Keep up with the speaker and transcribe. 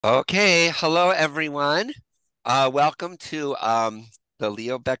Okay, hello everyone. Welcome to the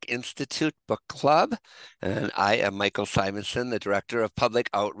Leo Beck Institute Book Club. And I am Michael Simonson, the Director of Public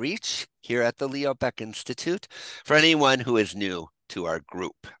Outreach here at the Leo Beck Institute. For anyone who is new to our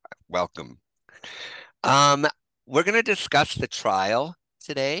group, welcome. Um, we're going to discuss the trial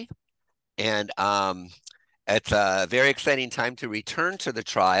today, and it's a very exciting time to return to the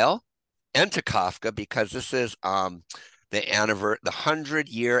trial and to Kafka because this is the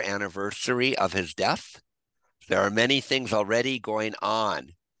 100-year anniversary of his death. There are many things already going on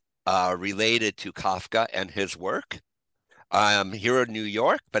related to Kafka and his work here in New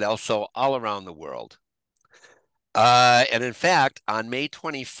York, but also all around the world. And in fact, on May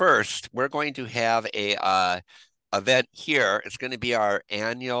 21st, we're going to have a event here. It's going to be our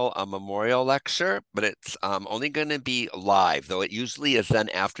annual memorial lecture, but it's only going to be live, though it usually is then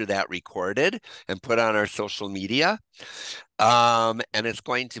after that recorded and put on our social media. And it's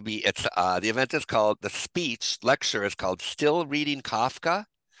going to be, the event is called, the speech lecture is called Still Reading Kafka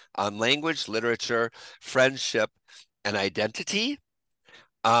on Language, Literature, Friendship, and Identity.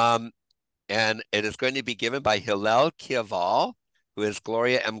 Um, and it is going to be given by Hillel Kieval, who is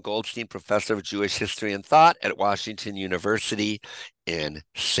Gloria M. Goldstein Professor of Jewish History and Thought at Washington University in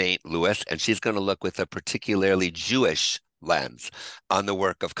St. Louis. And she's going to look with a particularly Jewish lens on the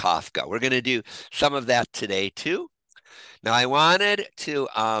work of Kafka. We're going to do some of that today, too. Now, I wanted to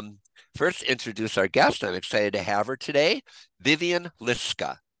first introduce our guest. I'm excited to have her today, Vivian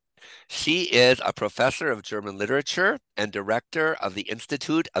Liska. She is a professor of German literature and director of the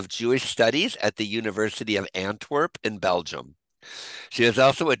Institute of Jewish Studies at the University of Antwerp in Belgium. She is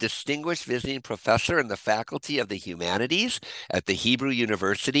also a distinguished visiting professor in the Faculty of the Humanities at the Hebrew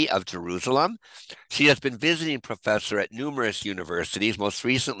University of Jerusalem. She has been visiting professor at numerous universities, most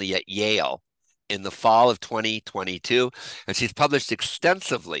recently at Yale in the fall of 2022, and she's published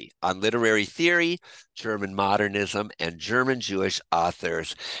extensively on literary theory, German modernism, and German Jewish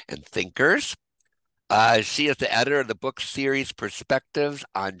authors and thinkers. She is the editor of the book series Perspectives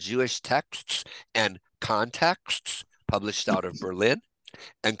on Jewish Texts and Contexts, published out of Berlin,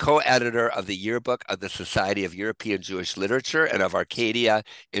 and co-editor of the Yearbook of the Society of European Jewish Literature and of Arcadia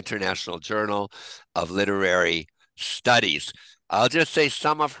International Journal of Literary Studies. I'll just say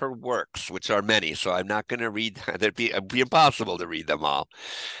some of her works, which are many, so I'm not going to read them. It'd be impossible to read them all.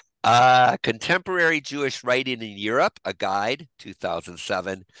 Contemporary Jewish Writing in Europe, a Guide,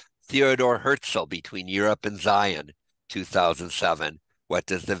 2007. Theodor Herzl, Between Europe and Zion, 2007. What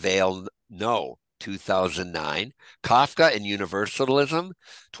Does the Veil Know? 2009. Kafka and Universalism,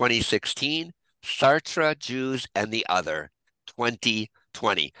 2016. Sartre, Jews, and the Other,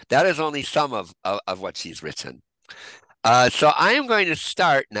 2020. That is only some of what she's written. So I am going to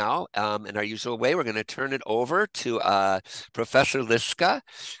start now in our usual way. We're going to turn it over to Professor Liska.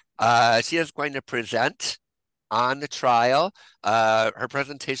 She is going to present on the trial. Her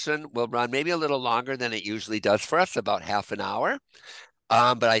presentation will run maybe a little longer than it usually does for us, about half an hour.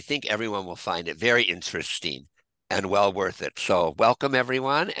 But I think everyone will find it very interesting and well worth it. So welcome,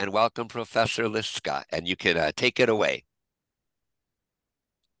 everyone, and welcome, Professor Liska. And you can take it away.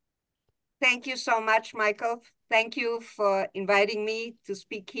 Thank you so much, Michael. Thank you for inviting me to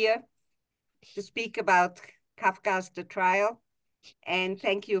speak here, to speak about Kafka's The Trial, and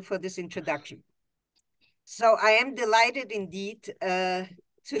thank you for this introduction. So I am delighted indeed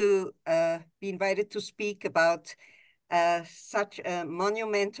to be invited to speak about such a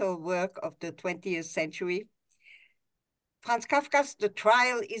monumental work of the 20th century. Franz Kafka's The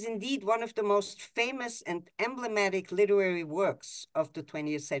Trial is indeed one of the most famous and emblematic literary works of the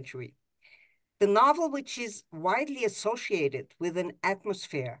 20th century. The novel, which is widely associated with an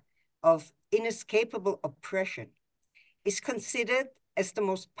atmosphere of inescapable oppression, is considered as the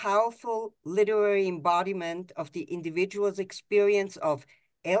most powerful literary embodiment of the individual's experience of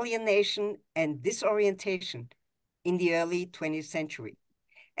alienation and disorientation in the early 20th century.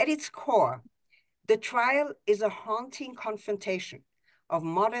 At its core, The Trial is a haunting confrontation of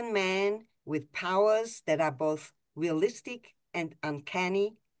modern man with powers that are both realistic and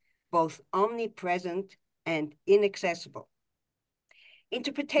uncanny, both omnipresent and inaccessible.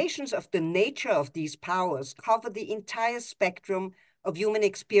 Interpretations of the nature of these powers cover the entire spectrum of human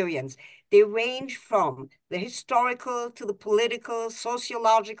experience. They range from the historical to the political,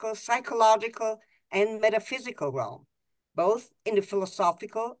 sociological, psychological, and metaphysical realm, both in the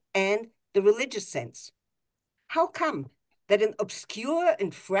philosophical and the religious sense. How come that an obscure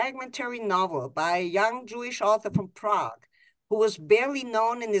and fragmentary novel by a young Jewish author from Prague, who was barely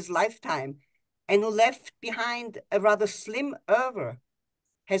known in his lifetime and who left behind a rather slim oeuvre,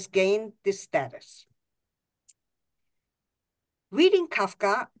 has gained this status? Reading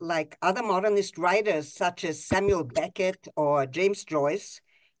Kafka, like other modernist writers such as Samuel Beckett or James Joyce,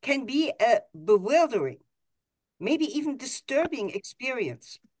 can be a bewildering, maybe even disturbing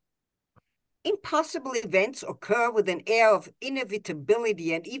experience. Impossible events occur with an air of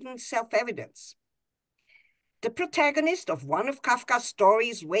inevitability and even self-evidence. The protagonist of one of Kafka's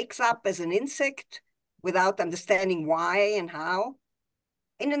stories wakes up as an insect without understanding why and how.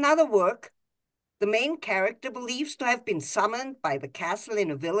 In another work, the main character believes to have been summoned by the castle in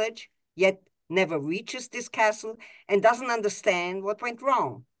a village, yet never reaches this castle and doesn't understand what went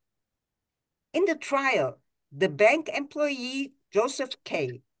wrong. In the trial, the bank employee Josef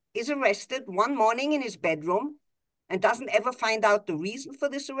K is arrested one morning in his bedroom and doesn't ever find out the reason for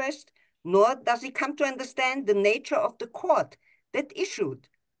this arrest, nor does he come to understand the nature of the court that issued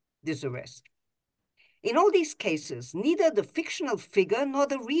this arrest. In all these cases, neither the fictional figure nor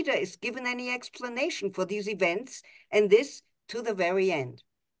the reader is given any explanation for these events, and this to the very end.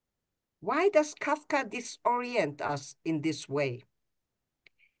 Why does Kafka disorient us in this way?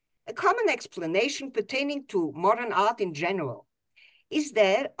 A common explanation pertaining to modern art in general is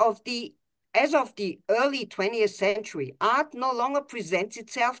that as of the early 20th century, art no longer presents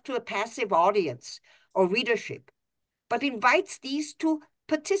itself to a passive audience or readership, but invites these to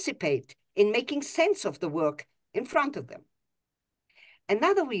participate in making sense of the work in front of them.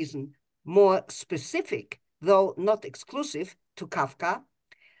 Another reason, more specific, though not exclusive, to Kafka,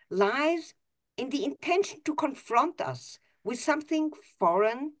 lies in the intention to confront us with something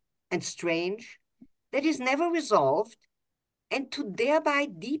foreign and strange that is never resolved, and to thereby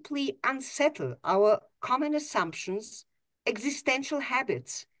deeply unsettle our common assumptions, existential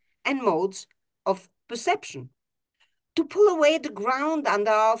habits, and modes of perception. To pull away the ground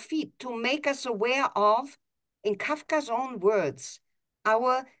under our feet, to make us aware of, in Kafka's own words,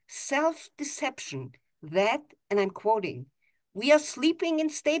 our self-deception that, and I'm quoting, we are sleeping in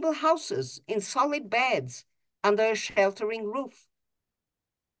stable houses, in solid beds, under a sheltering roof.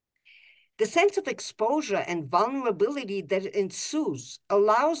 The sense of exposure and vulnerability that ensues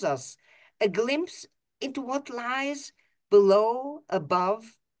allows us a glimpse into what lies below, above,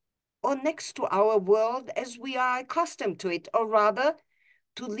 or next to our world as we are accustomed to it, or rather,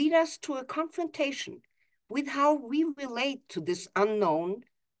 to lead us to a confrontation with how we relate to this unknown,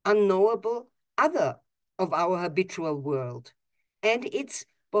 unknowable other of our habitual world, and its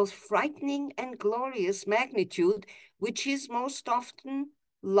both frightening and glorious magnitude, which is most often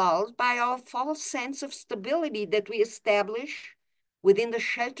lulled by our false sense of stability that we establish within the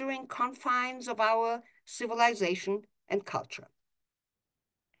sheltering confines of our civilization and culture.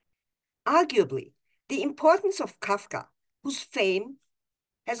 Arguably, the importance of Kafka, whose fame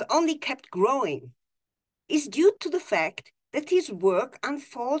has only kept growing, is due to the fact that his work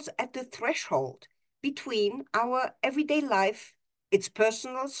unfolds at the threshold between our everyday life, its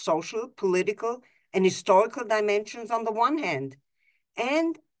personal, social, political, and historical dimensions on the one hand,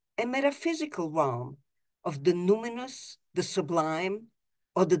 and a metaphysical realm of the numinous, the sublime,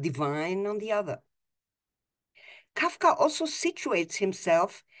 or the divine on the other. Kafka also situates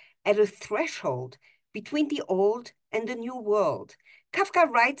himself at a threshold between the old and the new world. Kafka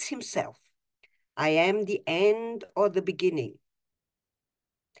writes himself, I am the end or the beginning.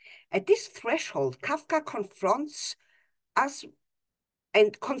 At this threshold, Kafka confronts us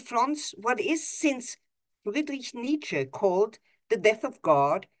and confronts what is since Friedrich Nietzsche called the death of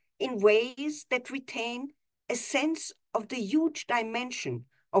God in ways that retain a sense of the huge dimension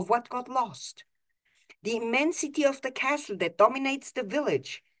of what got lost, the immensity of the castle that dominates the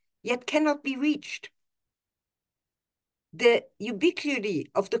village, yet cannot be reached, the ubiquity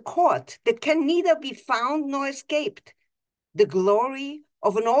of the court that can neither be found nor escaped, the glory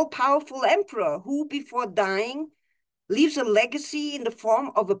of an all-powerful emperor who, before dying, leaves a legacy in the form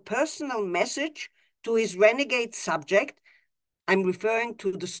of a personal message to his renegade subject. I'm referring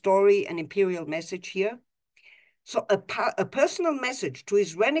to the story An Imperial Message here. So a personal message to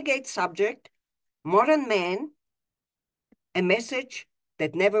his renegade subject, modern man, a message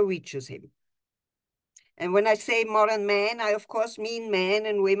that never reaches him. And when I say modern man, I of course mean men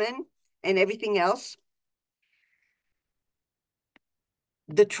and women and everything else.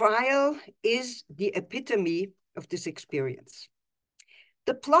 The trial is the epitome of this experience.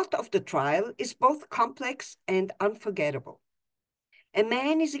 The plot of the trial is both complex and unforgettable. A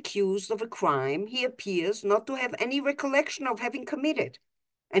man is accused of a crime he appears not to have any recollection of having committed,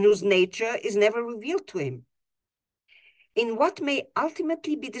 and whose nature is never revealed to him. In what may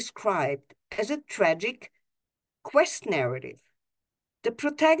ultimately be described as a tragic quest narrative, the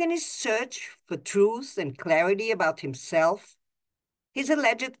protagonist's search for truth and clarity about himself, his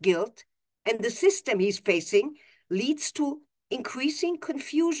alleged guilt, and the system he's facing leads to increasing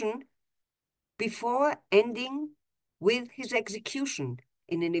confusion before ending with his execution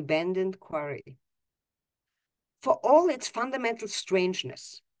in an abandoned quarry. For all its fundamental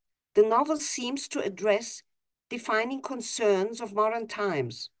strangeness, the novel seems to address defining concerns of modern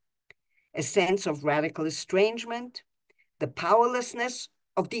times, a sense of radical estrangement, the powerlessness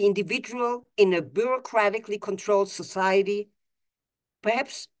of the individual in a bureaucratically controlled society,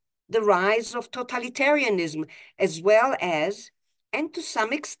 perhaps the rise of totalitarianism, as well as, and to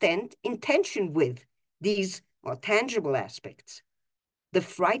some extent, in tension with these more tangible aspects, the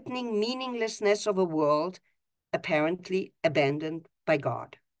frightening meaninglessness of a world apparently abandoned by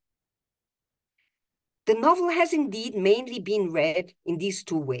God. The novel has indeed mainly been read in these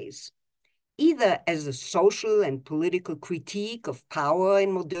two ways, either as a social and political critique of power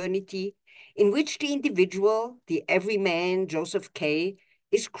and modernity, in which the individual, the everyman Josef K,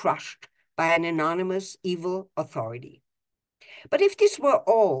 is crushed by an anonymous evil authority. But if this were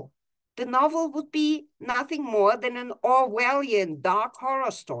all, the novel would be nothing more than an Orwellian dark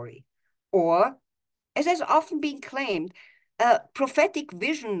horror story, or, as has often been claimed, a prophetic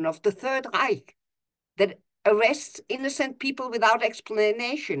vision of the Third Reich that arrests innocent people without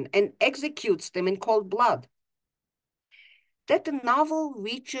explanation and executes them in cold blood. That the novel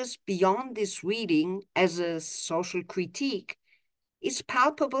reaches beyond this reading as a social critique is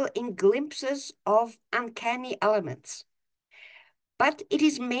palpable in glimpses of uncanny elements. But it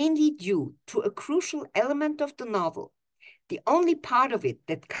is mainly due to a crucial element of the novel, the only part of it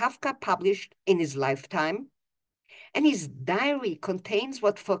that Kafka published in his lifetime, and his diary contains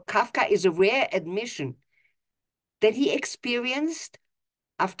what for Kafka is a rare admission that he experienced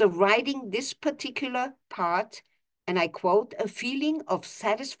after writing this particular part, and I quote, a feeling of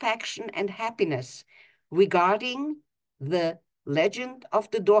satisfaction and happiness regarding the legend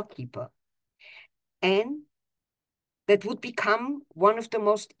of the doorkeeper, and that would become one of the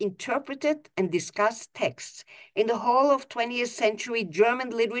most interpreted and discussed texts in the whole of 20th century German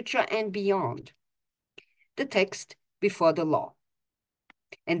literature and beyond, the text Before the Law.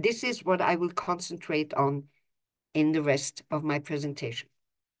 And this is what I will concentrate on in the rest of my presentation.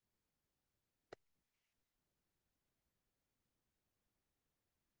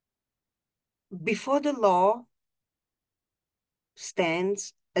 Before the law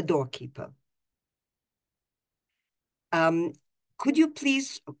stands a doorkeeper. Could you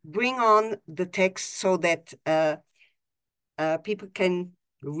please bring on the text so that people can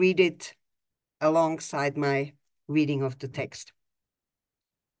read it alongside my reading of the text?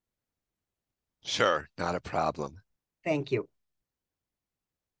 Sure, not a problem. Thank you.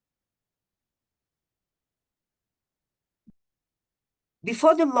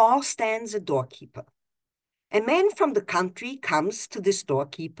 Before the law stands a doorkeeper. A man from the country comes to this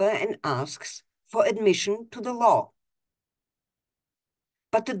doorkeeper and asks for admission to the law.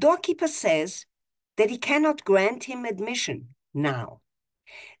 But the doorkeeper says that he cannot grant him admission now.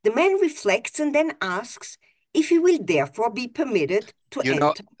 The man reflects and then asks if he will therefore be permitted to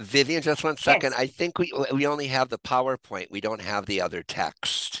enter. Vivian, just 1 second. Yes. I think we only have the PowerPoint. We don't have the other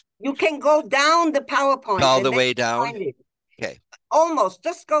text. You can go down the PowerPoint. All and the then way down? Find it. Okay. Almost.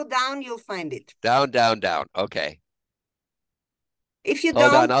 Just go down, you'll find it. Down, down, down. Okay. If you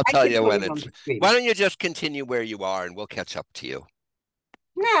Hold don't, on, I'll I tell can you put when it on it's. the screen. Why don't you just continue where you are and we'll catch up to you?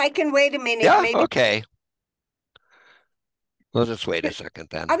 No, I can wait a minute. Yeah, maybe. okay. We'll just wait a second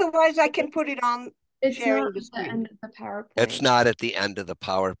then. Otherwise, I can put it on sharing the screen. It's not at the end of the PowerPoint. It's not at the end of the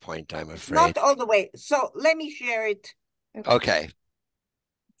PowerPoint, I'm afraid. Not all the way. So let me share it. Okay.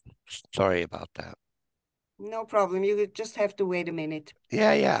 Sorry about that. No problem. You just have to wait a minute.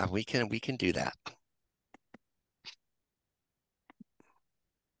 Yeah, we can do that.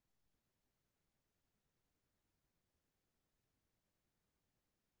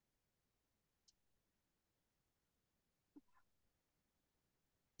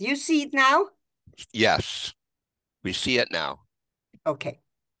 Do you see it now? Yes, we see it now. Okay.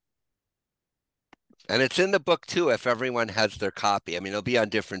 And it's in the book too, if everyone has their copy. I mean, it'll be on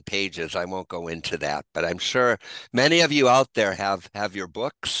different pages. I won't go into that, but I'm sure many of you out there have your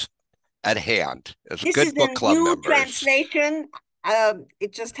books at hand as This good is book a club new members. translation.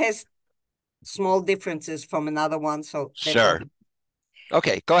 It just has small differences from another one. So Sure.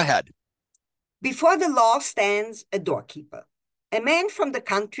 Okay, go ahead. Before the law stands a doorkeeper. A man from the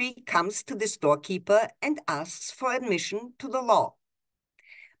country comes to this doorkeeper and asks for admission to the law.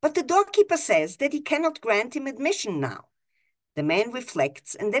 But the doorkeeper says that he cannot grant him admission now. The man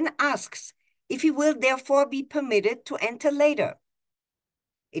reflects and then asks if he will therefore be permitted to enter later.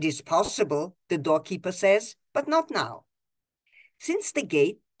 It is possible, the doorkeeper says, but not now. Since the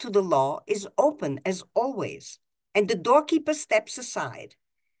gate to the law is open as always, and the doorkeeper steps aside.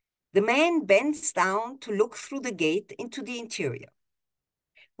 The man bends down to look through the gate into the interior.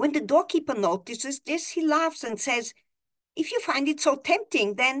 When the doorkeeper notices this, he laughs and says, "If you find it so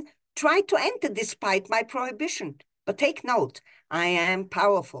tempting, then try to enter despite my prohibition. But take note, I am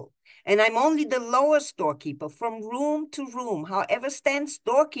powerful, and I'm only the lowest doorkeeper from room to room. However, stand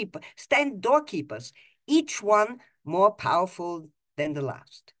doorkeepers, each one more powerful than the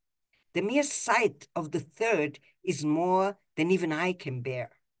last. The mere sight of the third is more than even I can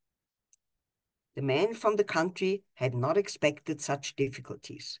bear." The man from the country had not expected such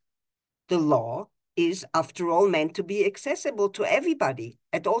difficulties. The law is, after all, meant to be accessible to everybody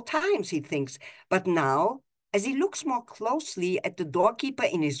at all times, he thinks. But now, as he looks more closely at the doorkeeper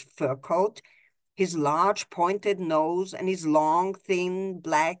in his fur coat, his large pointed nose, and his long, thin,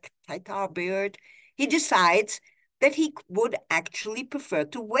 black Tatar beard, he decides that he would actually prefer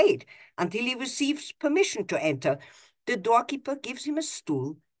to wait until he receives permission to enter. The doorkeeper gives him a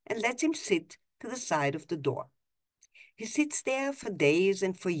stool and lets him sit to the side of the door. He sits there for days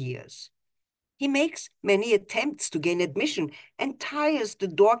and for years. He makes many attempts to gain admission and tires the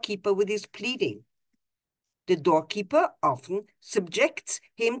doorkeeper with his pleading. The doorkeeper often subjects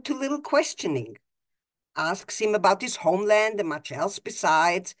him to little questioning, asks him about his homeland and much else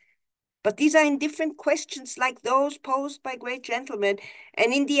besides. But these are indifferent questions like those posed by great gentlemen,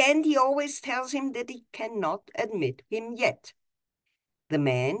 and in the end he always tells him that he cannot admit him yet. The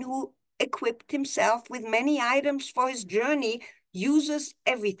man who equipped himself with many items for his journey uses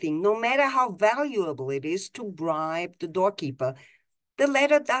everything, no matter how valuable it is, to bribe the doorkeeper. The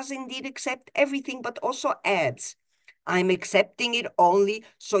latter does indeed accept everything, but also adds, "I'm accepting it only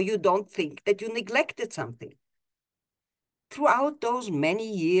so you don't think that you neglected something." Throughout those many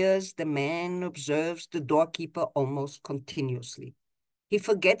years, the man observes the doorkeeper almost continuously. He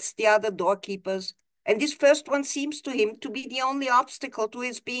forgets the other doorkeepers, and this first one seems to him to be the only obstacle to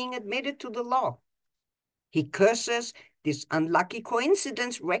his being admitted to the law. He curses this unlucky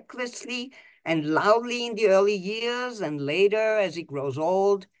coincidence recklessly and loudly in the early years, and later, as he grows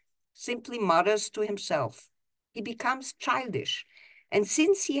old, simply mutters to himself. He becomes childish, and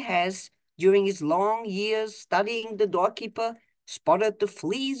since he has, during his long years studying the doorkeeper, spotted the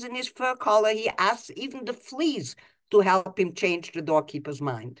fleas in his fur collar, he asks even the fleas to help him change the doorkeeper's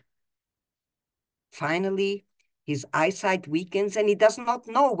mind. Finally, his eyesight weakens, and he does not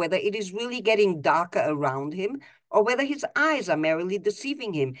know whether it is really getting darker around him or whether his eyes are merely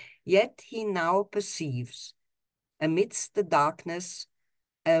deceiving him. Yet he now perceives, amidst the darkness,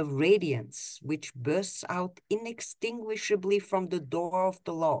 a radiance which bursts out inextinguishably from the door of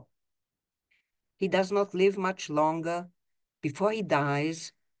the law. He does not live much longer. Before he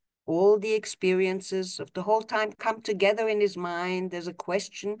dies, all the experiences of the whole time come together in his mind as a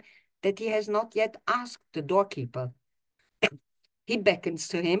question that he has not yet asked the doorkeeper. He beckons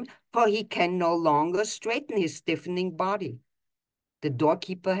to him, for he can no longer straighten his stiffening body. The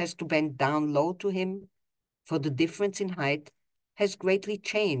doorkeeper has to bend down low to him, for the difference in height has greatly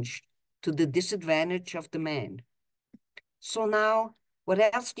changed to the disadvantage of the man. "So now, what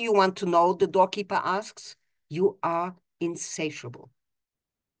else do you want to know?" the doorkeeper asks. "You are insatiable."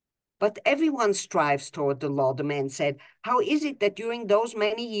 "But everyone strives toward the law," the man said. "How is it that during those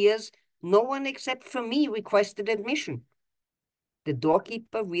many years, no one except for me requested admission?" The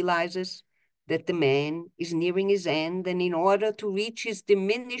doorkeeper realizes that the man is nearing his end, and in order to reach his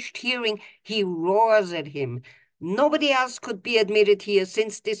diminished hearing, he roars at him. "Nobody else could be admitted here,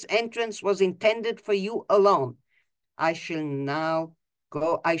 since this entrance was intended for you alone. I shall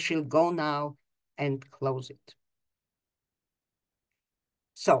go now and close it."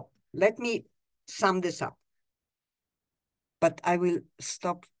 So let me sum this up, but I will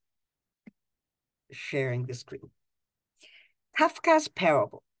stop sharing the screen. Kafka's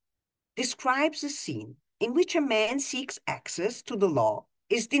parable describes a scene in which a man seeks access to the law,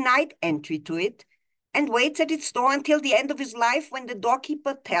 is denied entry to it, and waits at its door until the end of his life, when the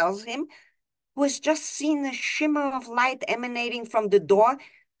doorkeeper tells him, who has just seen a shimmer of light emanating from the door,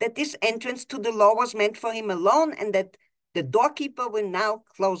 that this entrance to the law was meant for him alone, and that the doorkeeper will now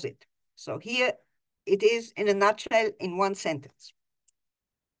close it. So here it is in a nutshell, in one sentence.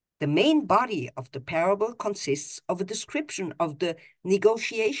 The main body of the parable consists of a description of the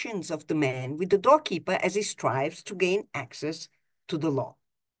negotiations of the man with the doorkeeper as he strives to gain access to the law.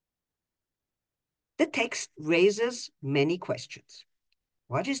 The text raises many questions.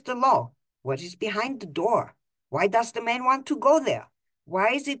 What is the law? What is behind the door? Why does the man want to go there?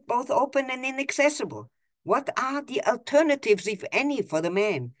 Why is it both open and inaccessible? What are the alternatives, if any, for the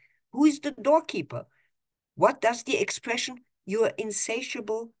man? Who is the doorkeeper? What does the expression "you are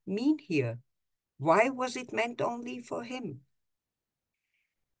insatiable" mean here? Why was it meant only for him?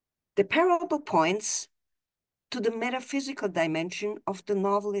 The parable points to the metaphysical dimension of the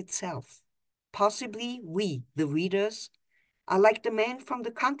novel itself. Possibly we, the readers, are like the man from the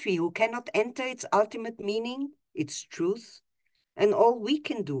country who cannot enter its ultimate meaning, its truth, and all we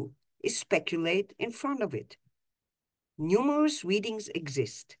can do is speculate in front of it. Numerous readings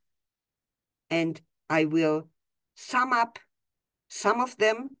exist, and I will sum up some of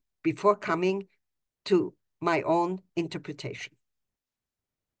them before coming to my own interpretation.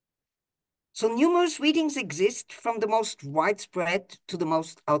 So numerous readings exist, from the most widespread to the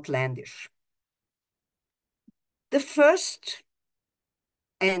most outlandish. The first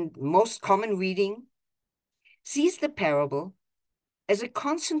and most common reading sees the parable as a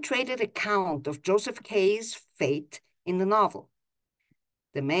concentrated account of Josef K's fate in the novel.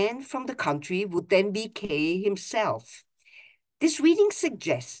 The man from the country would then be K himself. This reading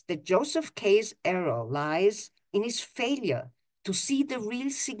suggests that Josef K's error lies in his failure to see the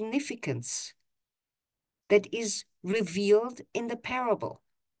real significance that is revealed in the parable.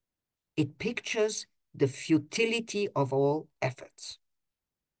 It pictures the futility of all efforts.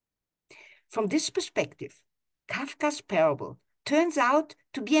 From this perspective, Kafka's parable turns out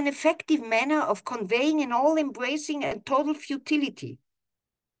to be an effective manner of conveying an all-embracing and total futility.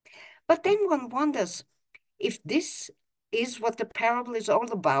 But then one wonders if this is what the parable is all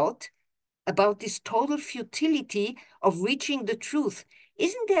about this total futility of reaching the truth.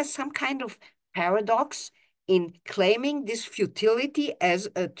 Isn't there some kind of paradox in claiming this futility as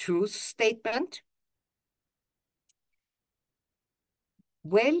a truth statement?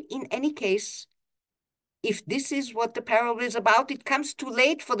 Well, in any case, if this is what the parable is about, it comes too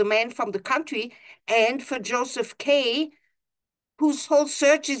late for the man from the country and for Josef K, whose whole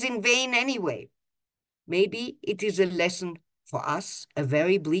search is in vain anyway. Maybe it is a lesson for us, a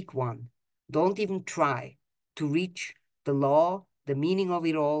very bleak one. Don't even try to reach the law, the meaning of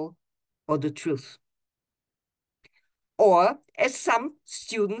it all, or the truth. Or, as some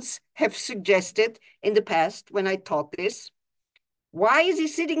students have suggested in the past when I taught this, why is he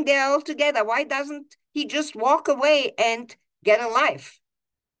sitting there altogether? Why doesn't he just walk away and get a life?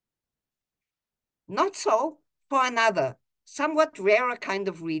 Not so for another, somewhat rarer kind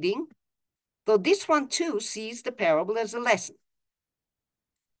of reading, though this one too sees the parable as a lesson.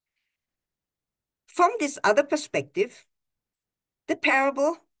 From this other perspective, the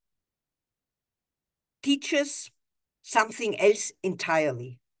parable teaches something else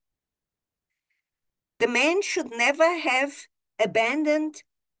entirely. The man should never have abandoned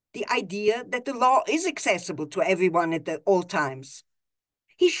the idea that the law is accessible to everyone at all times.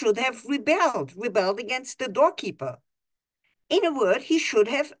 He should have rebelled against the doorkeeper. In a word, he should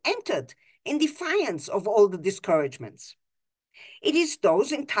have entered in defiance of all the discouragements. It is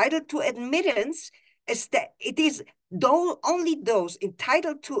those entitled to admittance, only those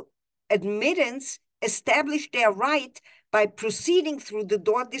entitled to admittance establish their right by proceeding through the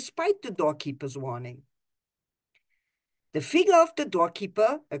door despite the doorkeeper's warning. The figure of the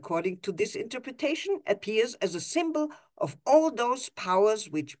doorkeeper, according to this interpretation, appears as a symbol of all those powers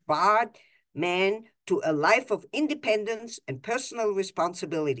which barred man to a life of independence and personal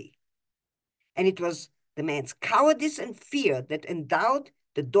responsibility. And it was the man's cowardice and fear that endowed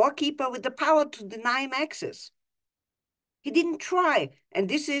the doorkeeper with the power to deny him access. He didn't try, and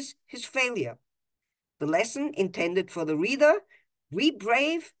this is his failure. The lesson intended for the reader: be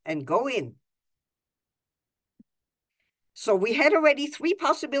brave and go in. So we had already three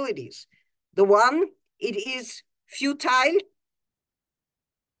possibilities. The one, it is futile,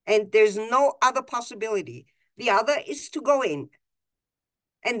 and there's no other possibility. The other is to go in.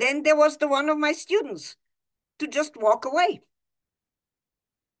 And then there was the one of my students, to just walk away.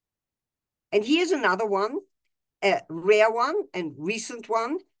 And here's another one, a rare one and recent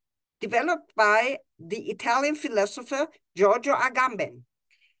one, developed by the Italian philosopher Giorgio Agamben.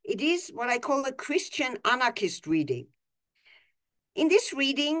 It is what I call a Christian anarchist reading. In this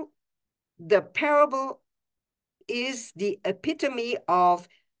reading, the parable is the epitome of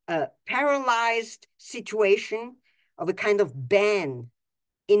a paralyzed situation, of a kind of ban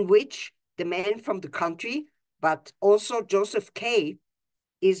in which the man from the country, but also Josef K,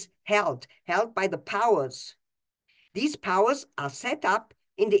 is held by the powers. These powers are set up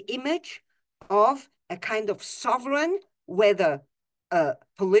in the image of a kind of sovereign, whether a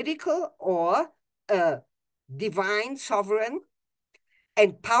political or a divine sovereign.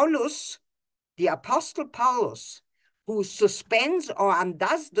 And Paulus, the Apostle Paulus, who suspends or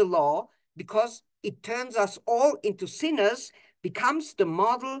undoes the law because it turns us all into sinners, becomes the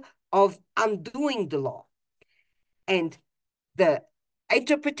model of undoing the law. And the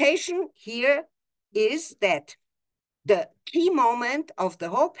interpretation here is that the key moment of the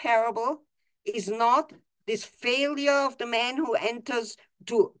whole parable is not this failure of the man who enters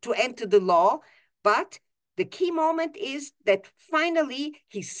to enter the law, but the key moment is that finally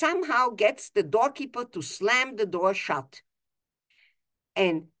he somehow gets the doorkeeper to slam the door shut.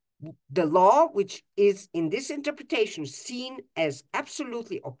 And the law, which is in this interpretation seen as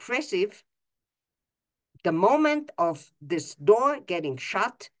absolutely oppressive, the moment of this door getting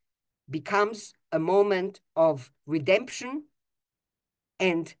shut becomes a moment of redemption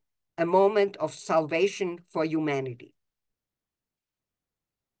and a moment of salvation for humanity.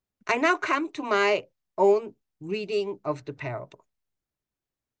 I now come to my own reading of the parable.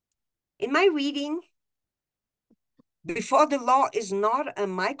 In my reading, before the law is not a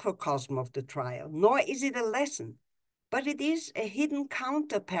microcosm of the trial, nor is it a lesson, but it is a hidden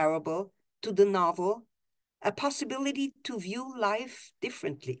counter parable to the novel, a possibility to view life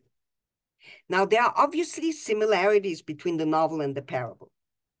differently. Now, there are obviously similarities between the novel and the parable.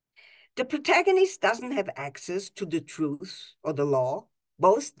 The protagonist doesn't have access to the truth or the law.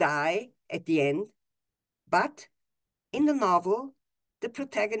 Both die at the end, but in the novel, the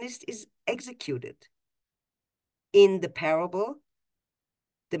protagonist is executed. In the parable,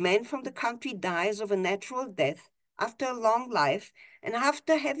 the man from the country dies of a natural death after a long life and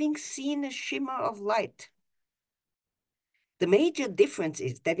after having seen a shimmer of light. The major difference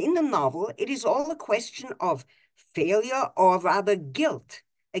is that in the novel, it is all a question of failure, or rather guilt,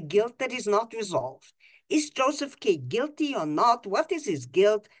 a guilt that is not resolved. Is Josef K guilty or not? What is his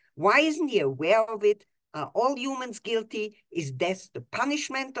guilt? Why isn't he aware of it? Are all humans guilty? Is death the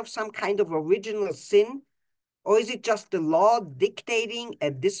punishment of some kind of original sin? Or is it just the law dictating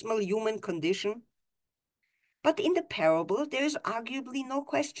a dismal human condition? But in the parable, there is arguably no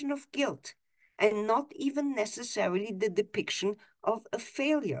question of guilt, and not even necessarily the depiction of a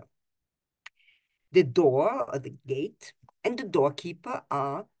failure. The door or the gate and the doorkeeper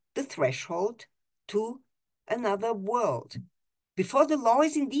are the threshold to another world. Before the law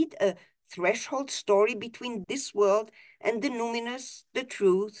is indeed a threshold story between this world and the numinous, the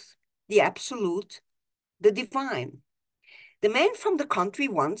truth, the absolute, the divine. The man from the country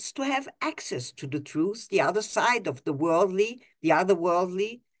wants to have access to the truth, the other side of the worldly, the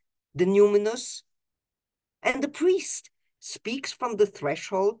otherworldly, the numinous. And the priest speaks from the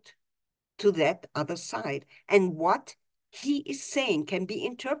threshold to that other side. And what he is saying can be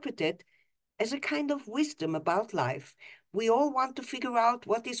interpreted as a kind of wisdom about life. We all want to figure out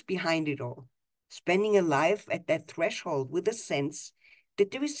what is behind it all, spending a life at that threshold with a sense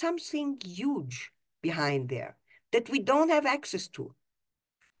that there is something huge behind there that we don't have access to,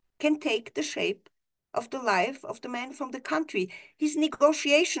 can take the shape of the life of the man from the country, his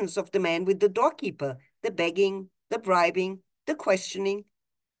negotiations of the man with the doorkeeper, the begging, the bribing, the questioning.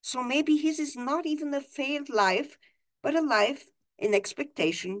 So maybe his is not even a failed life, but a life in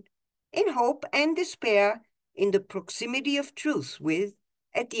expectation, in hope and despair, in the proximity of truth with,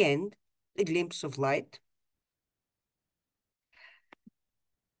 at the end, a glimpse of light.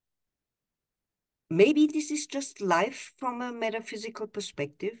 Maybe this is just life from a metaphysical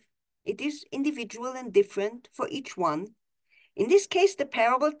perspective. It is individual and different for each one. In this case, the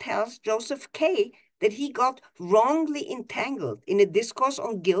parable tells Josef K that he got wrongly entangled in a discourse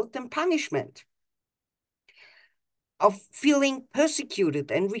on guilt and punishment, of feeling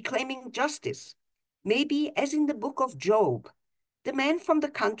persecuted and reclaiming justice. Maybe, as in the book of Job, the man from the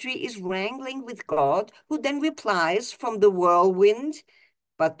country is wrangling with God, who then replies from the whirlwind,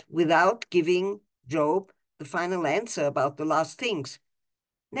 but without giving Job the final answer about the last things.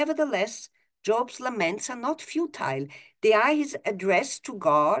 Nevertheless, Job's laments are not futile. They are his address to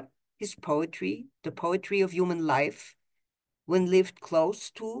God, his poetry, the poetry of human life, when lived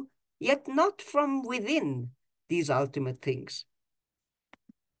close to, yet not from within, these ultimate things.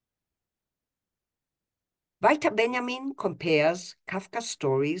 Walter Benjamin compares Kafka's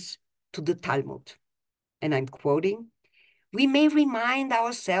stories to the Talmud, and I'm quoting, "We may remind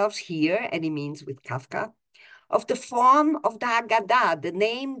ourselves here," and he means with Kafka, "of the form of the Haggadah, the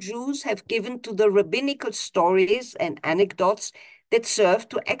name Jews have given to the rabbinical stories and anecdotes that serve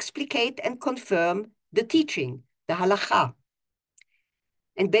to explicate and confirm the teaching, the halakha."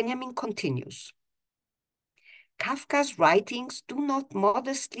 And Benjamin continues, "Kafka's writings do not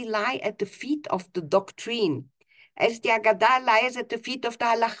modestly lie at the feet of the doctrine, as the Haggadah lies at the feet of the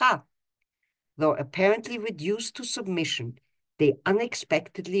halakha. Though apparently reduced to submission, they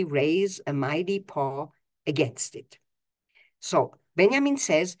unexpectedly raise a mighty paw against it." So Benjamin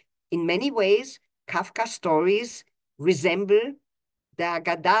says, in many ways, Kafka's stories resemble the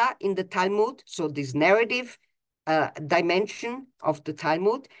Haggadah in the Talmud, so this narrative dimension of the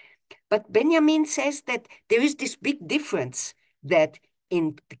Talmud, But Benjamin says that there is this big difference, that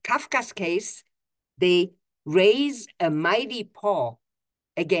in Kafka's case, they raise a mighty paw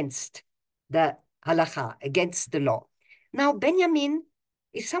against the halacha, against the law. Now, Benjamin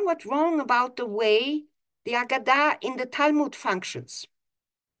is somewhat wrong about the way the Agadah in the Talmud functions,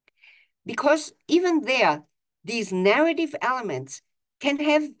 because even there, these narrative elements can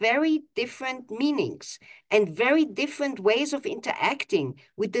have very different meanings and very different ways of interacting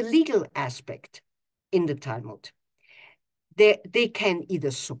with the legal aspect in the Talmud. They can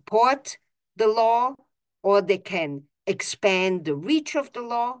either support the law or they can expand the reach of the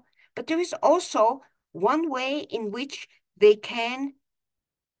law, but there is also one way in which they can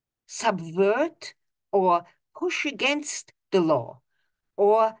subvert or push against the law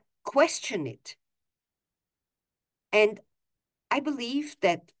or question it. And I believe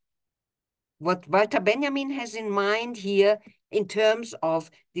that what Walter Benjamin has in mind here in terms of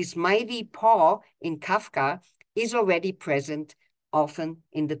this mighty paw in Kafka is already present often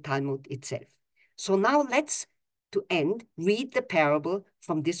in the Talmud itself. So now let's, to end, read the parable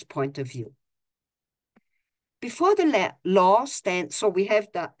from this point of view. Before the law stands, so we have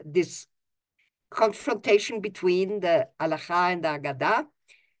this confrontation between the halacha and the Agadah,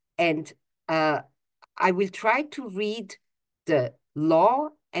 and I will try to read the law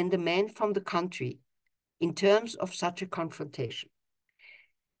and the man from the country in terms of such a confrontation.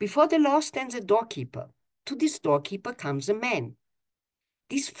 Before the law stands a doorkeeper. To this doorkeeper comes a man.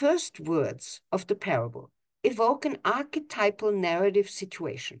 These first words of the parable evoke an archetypal narrative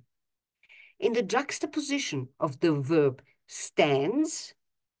situation. In the juxtaposition of the verb stands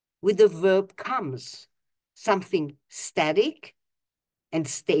with the verb comes, something static and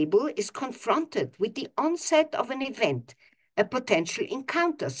stable is confronted with the onset of an event, a potential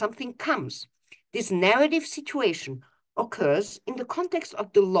encounter, something comes. This narrative situation occurs in the context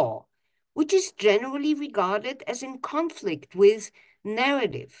of the law, which is generally regarded as in conflict with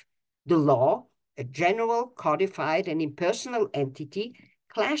narrative. The law, a general, codified, and impersonal entity,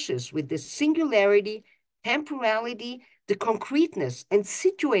 clashes with the singularity, temporality, the concreteness, and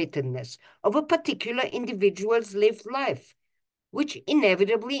situatedness of a particular individual's lived life, which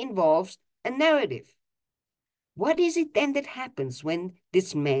inevitably involves a narrative. What is it then that happens when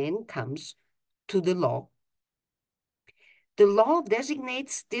this man comes to the law? The law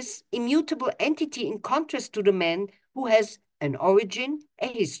designates this immutable entity in contrast to the man who has an origin, a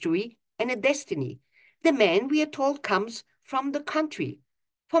history, and a destiny. The man, we are told, comes from the country,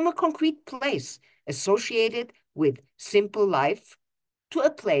 from a concrete place associated with simple life to a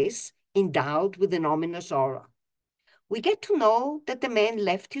place endowed with an ominous aura. We get to know that the man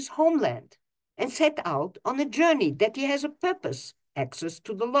left his homeland and set out on a journey, that he has a purpose, access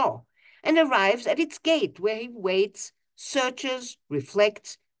to the law, and arrives at its gate where he waits, searches,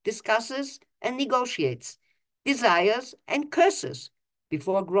 reflects, discusses, and negotiates, desires and curses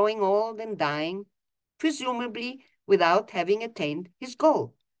before growing old and dying, presumably without having attained his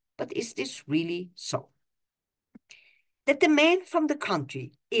goal. But is this really so? That the man from the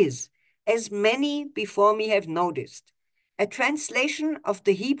country is, as many before me have noticed, a translation of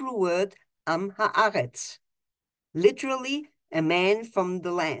the Hebrew word Am Haaretz, literally a man from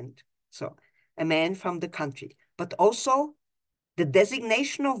the land, so a man from the country, but also the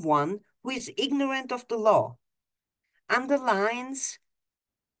designation of one who is ignorant of the law, underlines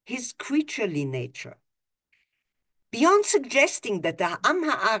his creaturely nature. Beyond suggesting that the Am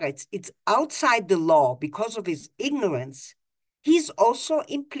Haaretz is outside the law because of his ignorance, he is also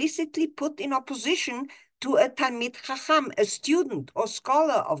implicitly put in opposition to a Talmid Chacham, a student or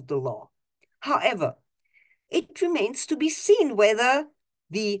scholar of the law. However, it remains to be seen whether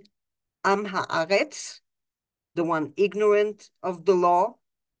the Am Haaretz, the one ignorant of the law,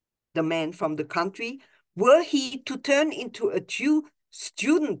 the man from the country, were he to turn into a true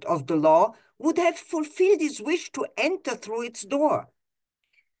student of the law, would have fulfilled his wish to enter through its door.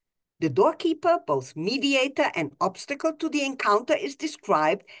 The doorkeeper, both mediator and obstacle to the encounter, is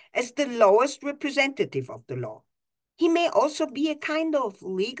described as the lowest representative of the law. He may also be a kind of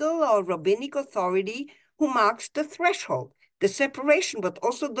legal or rabbinic authority who marks the threshold, the separation, but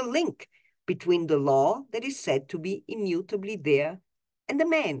also the link between the law that is said to be immutably there and the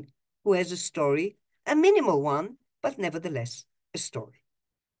man who has a story, a minimal one, but nevertheless a story.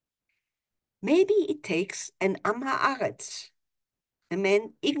 Maybe it takes an Am Haaretz, a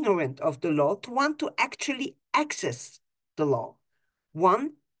man ignorant of the law, to want to actually access the law,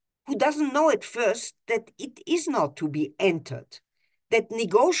 one who doesn't know at first that it is not to be entered, that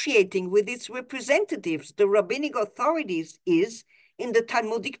negotiating with its representatives, the rabbinic authorities, is, in the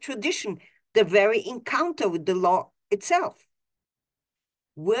Talmudic tradition, the very encounter with the law itself.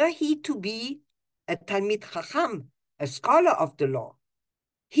 were he to be a Talmid Chacham, a scholar of the law,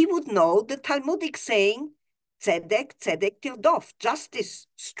 he would know the Talmudic saying, Tzedek, tzedek tirdof, justice,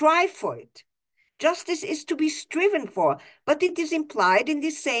 strive for it. Justice is to be striven for, but it is implied in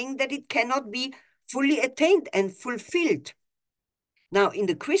this saying that it cannot be fully attained and fulfilled. Now, in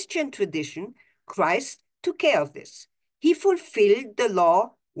the Christian tradition, Christ took care of this. He fulfilled the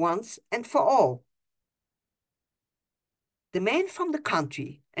law once and for all. The man from the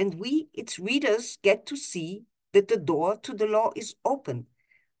country and we, its readers, get to see that the door to the law is open,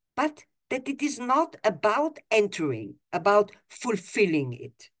 but that it is not about entering, about fulfilling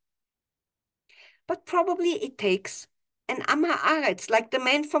it. But probably it takes an Am Haaretz, like the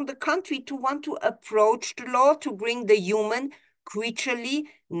man from the country, to want to approach the law, to bring the human, creaturely,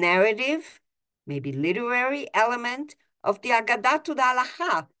 narrative, maybe literary element of the Haggadah to the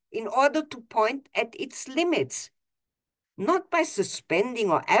Halacha in order to point at its limits, not by suspending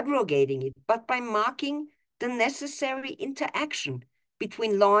or abrogating it, but by marking the necessary interaction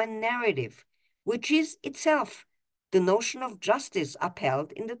between law and narrative, which is itself the notion of justice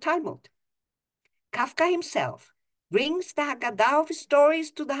upheld in the Talmud. Kafka himself brings the Haggadah of his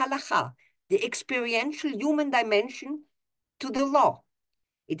stories to the Halacha, the experiential human dimension to the law.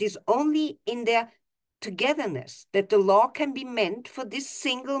 It is only in their togetherness that the law can be meant for this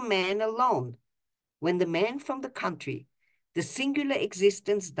single man alone. When the man from the country, the singular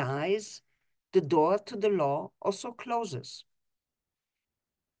existence dies, the door to the law also closes.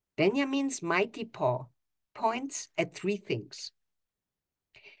 Benjamin's mighty paw points at three things.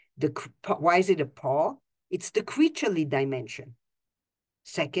 Why is it a paw? It's the creaturely dimension.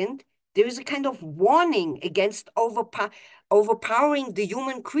 Second, there is a kind of warning against overpowering the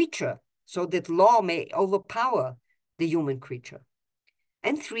human creature so that law may overpower the human creature.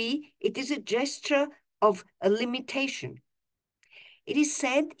 And three, it is a gesture of a limitation. It is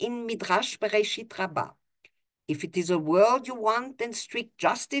said in Midrash Bereshit Rabbah, if it is a world you want, then strict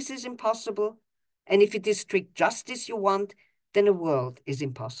justice is impossible. And if it is strict justice you want, then a world is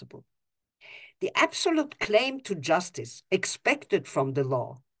impossible. The absolute claim to justice expected from the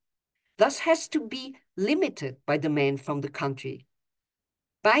law thus has to be limited by the man from the country,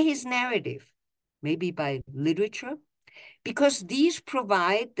 by his narrative, maybe by literature, because these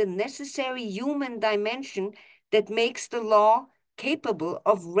provide the necessary human dimension that makes the law capable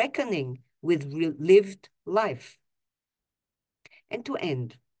of reckoning with lived life. And to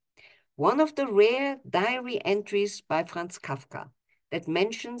end, one of the rare diary entries by Franz Kafka that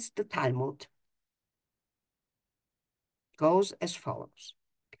mentions the Talmud goes as follows.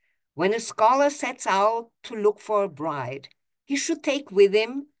 When a scholar sets out to look for a bride, he should take with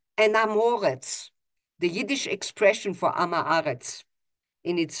him an amoretz, the Yiddish expression for Am Haaretz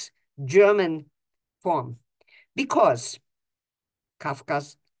in its German form, because,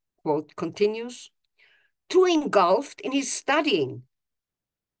 Kafka's quote continues, too engulfed in his studying,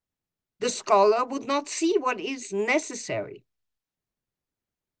 the scholar would not see what is necessary.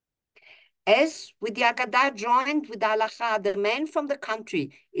 As with the Haggadah joined with the Halacha, the man from the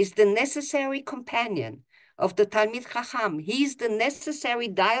country is the necessary companion of the Talmid Chacham. He is the necessary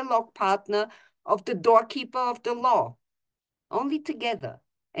dialogue partner of the doorkeeper of the law. Only together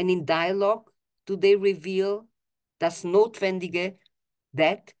and in dialogue do they reveal das Notwendige,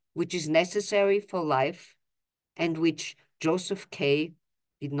 that which is necessary for life and which Josef K.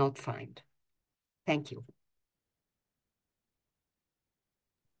 did not find. Thank you.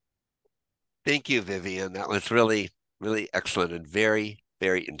 Thank you, Vivian. That was really, really excellent and very,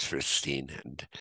 very interesting. And